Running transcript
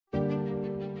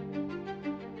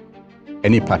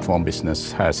Any platform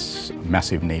business has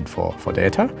massive need for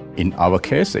data. In our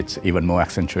case, it's even more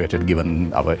accentuated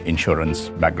given our insurance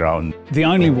background. The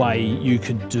only way you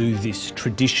could do this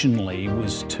traditionally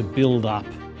was to build up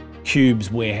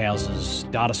cubes, warehouses,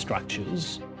 data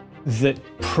structures that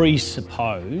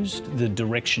presupposed the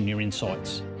direction your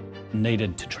insights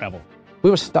needed to travel.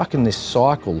 We were stuck in this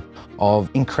cycle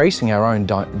of increasing our own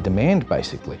demand,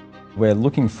 basically. We're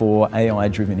looking for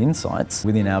AI-driven insights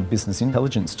within our business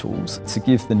intelligence tools to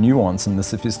give the nuance and the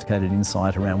sophisticated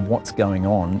insight around what's going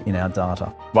on in our data.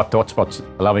 What ThoughtSpot's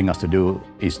allowing us to do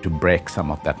is to break some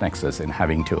of that nexus and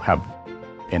having to have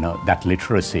that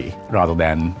literacy rather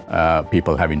than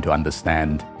people having to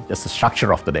understand just the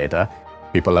structure of the data.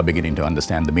 People are beginning to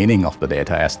understand the meaning of the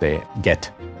data as they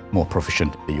get more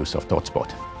proficient in the use of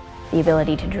ThoughtSpot. The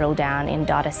ability to drill down in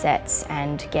data sets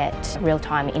and get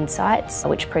real-time insights,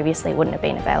 which previously wouldn't have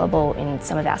been available in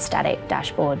some of our static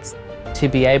dashboards. To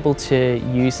be able to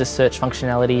use the search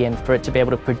functionality and for it to be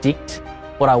able to predict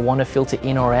what I want to filter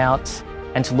in or out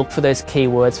and to look for those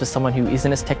keywords for someone who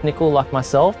isn't as technical like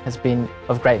myself has been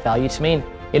of great value to me.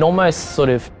 It almost sort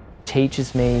of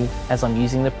teaches me as I'm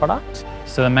using the product.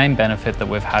 So the main benefit that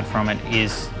we've had from it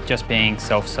is just being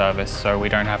self-service, so we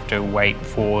don't have to wait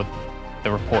for the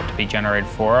report to be generated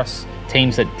for us.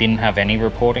 Teams that didn't have any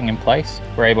reporting in place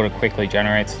were able to quickly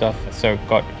generate stuff. So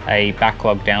got a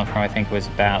backlog down from I think it was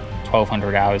about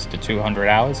 1,200 hours to 200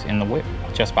 hours in the WIP,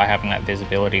 just by having that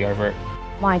visibility over it.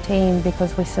 My team,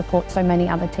 because we support so many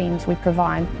other teams, we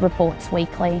provide reports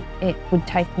weekly. It would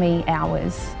take me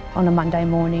hours on a Monday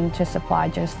morning to supply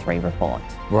just 3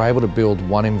 reports. We're able to build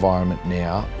one environment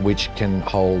now which can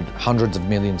hold hundreds of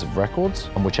millions of records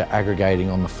and which are aggregating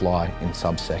on the fly in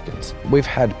sub-seconds. We've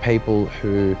had people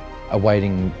who are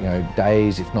waiting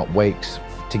days, if not weeks,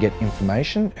 to get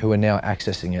information who are now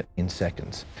accessing it in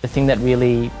seconds. The thing that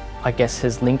really, I guess,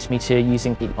 has linked me to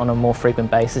using it on a more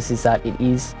frequent basis is that it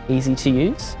is easy to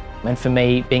use. And for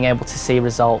me, being able to see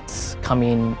results come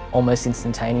in almost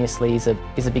instantaneously is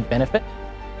a big benefit.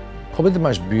 Probably the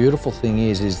most beautiful thing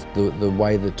is the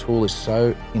way the tool is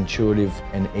so intuitive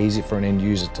and easy for an end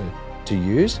user to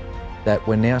use, that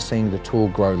we're now seeing the tool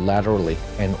grow laterally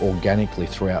and organically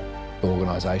throughout the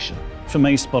organisation. For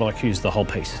me, Spot IQ is the whole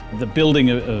piece. The building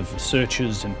of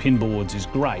searches and pinboards is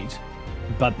great,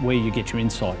 but where you get your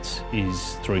insights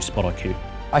is through Spot IQ.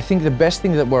 I think the best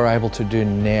thing that we're able to do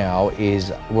now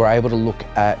is we're able to look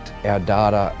at our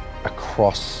data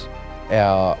across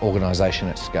our organisation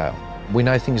at scale. We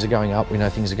know things are going up, we know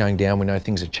things are going down, we know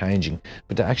things are changing,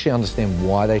 but to actually understand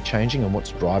why they're changing and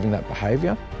what's driving that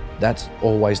behaviour, that's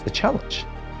always the challenge.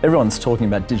 Everyone's talking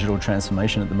about digital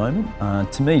transformation at the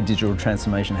moment. To me, digital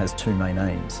transformation has 2 main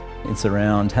aims. It's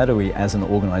around how do we, as an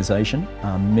organisation,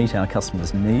 meet our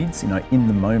customers' needs, in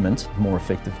the moment more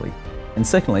effectively. And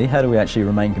secondly, how do we actually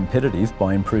remain competitive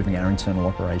by improving our internal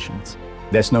operations?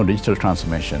 There's no digital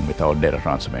transformation without data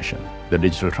transformation. The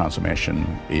digital transformation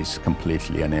is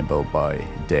completely enabled by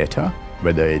data,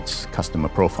 whether it's customer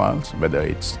profiles, whether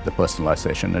it's the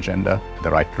personalization agenda, the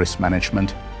right risk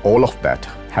management. All of that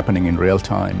happening in real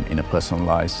time in a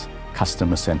personalized,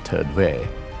 customer-centered way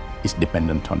is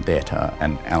dependent on data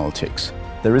and analytics.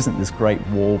 There isn't this great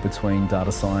wall between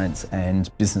data science and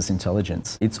business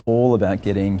intelligence. It's all about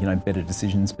getting better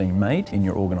decisions being made in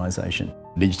your organisation.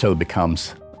 Digital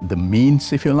becomes the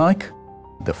means, if you like.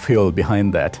 The fuel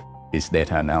behind that is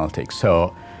data analytics.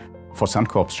 So for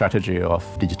Suncorp's strategy of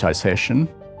digitization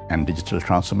and digital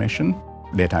transformation,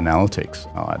 data analytics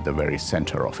are at the very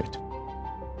center of it.